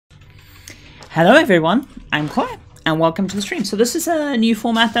Hello everyone, I'm Chloe and welcome to the stream. So this is a new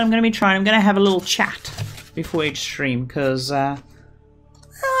format that I'm going to be trying. I'm going to have a little chat before each stream because I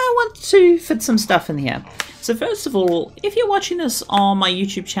want to fit some stuff in here. So first of all, if you're watching this on my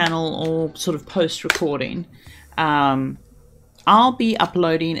YouTube channel or sort of post-recording, I'll be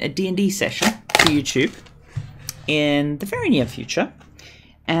uploading a D&D session to YouTube in the very near future.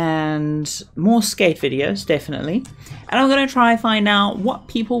 And more skate videos, definitely. And I'm going to try and find out what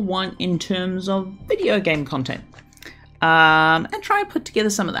people want in terms of video game content. And try and put together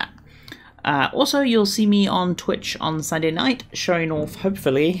some of that. Also, you'll see me on Twitch on Sunday night, showing off,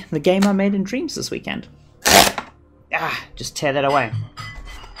 hopefully, the game I made in Dreams this weekend. Just tear that away.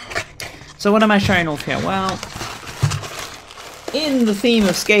 So what am I showing off here? Well, in the theme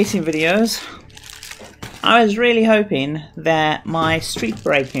of skating videos, I was really hoping that my street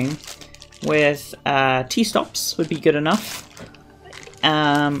breaking with T-stops would be good enough,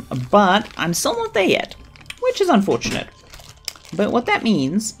 but I'm still not there yet, which is unfortunate. But what that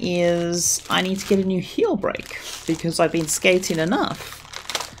means is I need to get a new heel brake, because I've been skating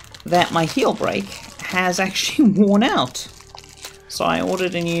enough that my heel brake has actually worn out. So I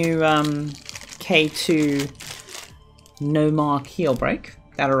ordered a new K2 no mark heel brake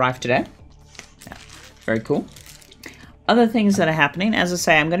that arrived today. Very cool. Other things that are happening, as I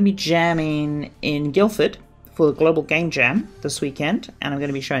say, I'm going to be jamming in Guildford for the Global Game Jam this weekend, and I'm going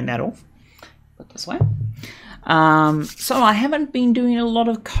to be showing that off. Put this way. So I haven't been doing a lot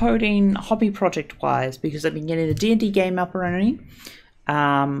of coding hobby project-wise because I've been getting a D&D game up and running.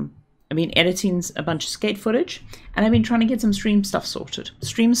 I've been editing a bunch of skate footage, and I've been trying to get some stream stuff sorted.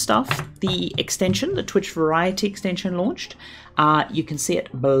 Stream stuff, the extension, the Twitch Variety extension launched. You can see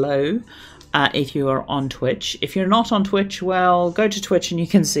it below. If you are on Twitch. If you're not on Twitch, well, go to Twitch and you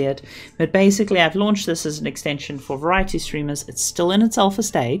can see it. But basically, I've launched this as an extension for variety streamers. It's still in its alpha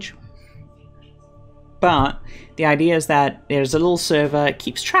stage. But the idea is that there's a little server, it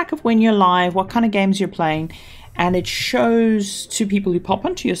keeps track of when you're live, what kind of games you're playing, and it shows to people who pop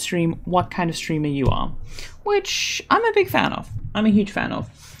onto your stream what kind of streamer you are, which I'm a big fan of. I'm a huge fan of.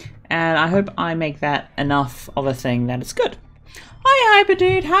 And I hope I make that enough of a thing that it's good. Hi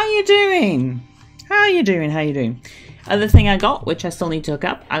Hyperdude, how you doing? How you doing? Other thing I got, which I still need to hook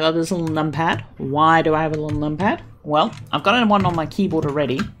up, I got this little numpad. Why do I have a little numpad? Well, I've got one on my keyboard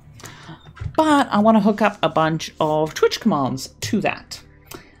already, but I want to hook up a bunch of Twitch commands to that.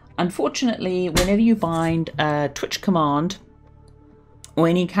 Unfortunately, whenever you bind a Twitch command or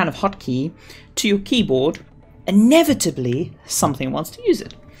any kind of hotkey to your keyboard, inevitably something wants to use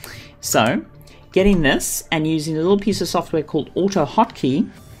it. So, getting this and using a little piece of software called Auto Hotkey.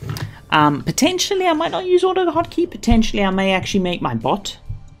 Potentially I might not use Auto Hotkey. Potentially I may actually make my bot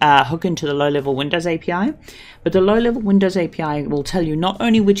hook into the low-level Windows API. But the low-level Windows API will tell you not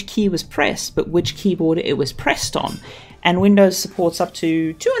only which key was pressed, but which keyboard it was pressed on. And Windows supports up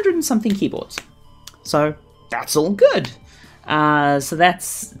to 200 and something keyboards. So that's all good. So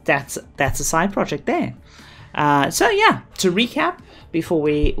that's a side project there. So yeah, to recap, before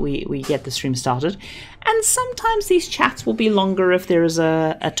we get the stream started, and sometimes these chats will be longer if there is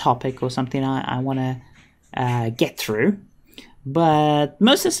a topic or something I want to get through, but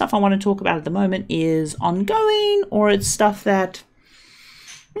most of the stuff I want to talk about at the moment is ongoing, or it's stuff that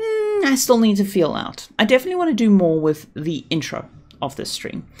I still need to feel out. I definitely want to do more with the intro of this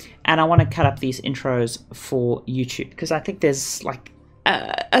stream, and I want to cut up these intros for YouTube because I think there's like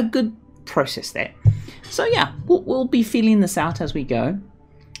a good process there. So yeah, we'll be feeling this out as we go.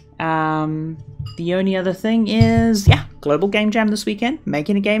 The only other thing is, yeah, Global Game Jam this weekend,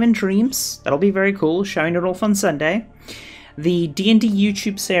 making a game in Dreams. That'll be very cool, showing it off on Sunday. The D&D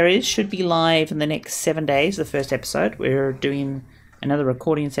YouTube series should be live in the next 7 days, the first episode. We're doing another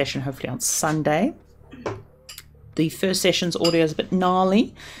recording session hopefully on Sunday. The first session's audio is a bit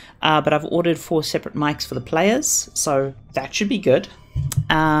gnarly, but I've ordered 4 separate mics for the players, so that should be good.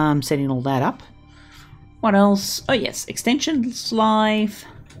 Setting all that up. What else? Oh yes, extensions live.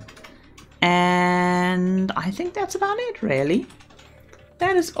 And I think that's about it, really.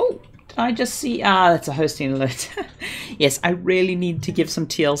 That is... Oh, did I just see... that's a hosting alert. Yes, I really need to give some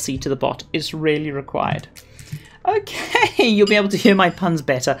TLC to the bot. It's really required. Okay, you'll be able to hear my puns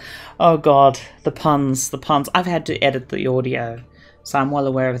better. Oh god, the puns. I've had to edit the audio, so I'm well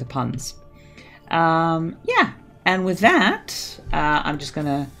aware of the puns. Yeah, and with that, I'm just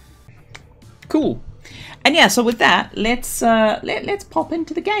gonna... Cool. And yeah, so with that, let's pop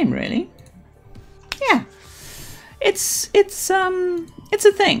into the game, really. Yeah, it's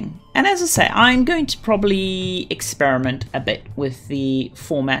a thing. And as I say, I'm going to probably experiment a bit with the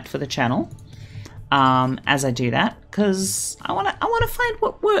format for the channel. as I do that, because I want to find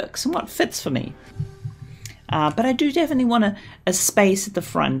what works and what fits for me. But I do definitely want a space at the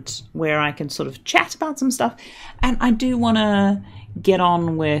front where I can sort of chat about some stuff, and I do want to get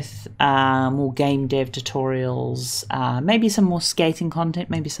on with more game dev tutorials, maybe some more skating content,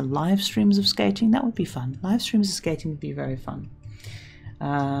 maybe some live streams of skating. That would be fun. Live streams of skating would be very fun.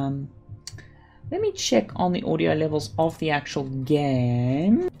 Let me check on the audio levels of the actual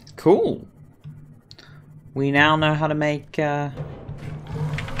game. Cool. We now know how to make...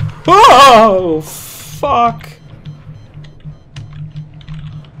 Oh, fuck!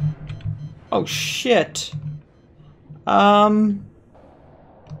 Oh, shit. I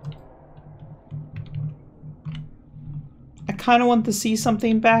kind of want to see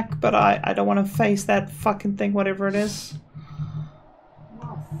something back, but I don't want to face that fucking thing, whatever it is.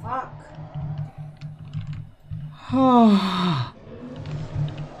 Oh, fuck. Oh.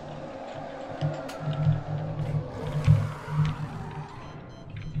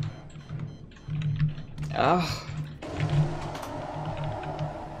 Ugh.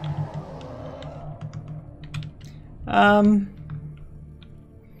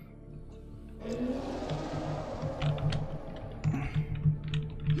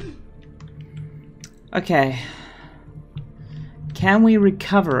 Okay. Can we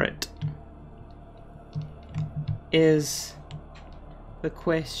recover it? Is the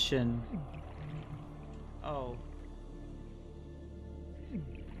question. Oh.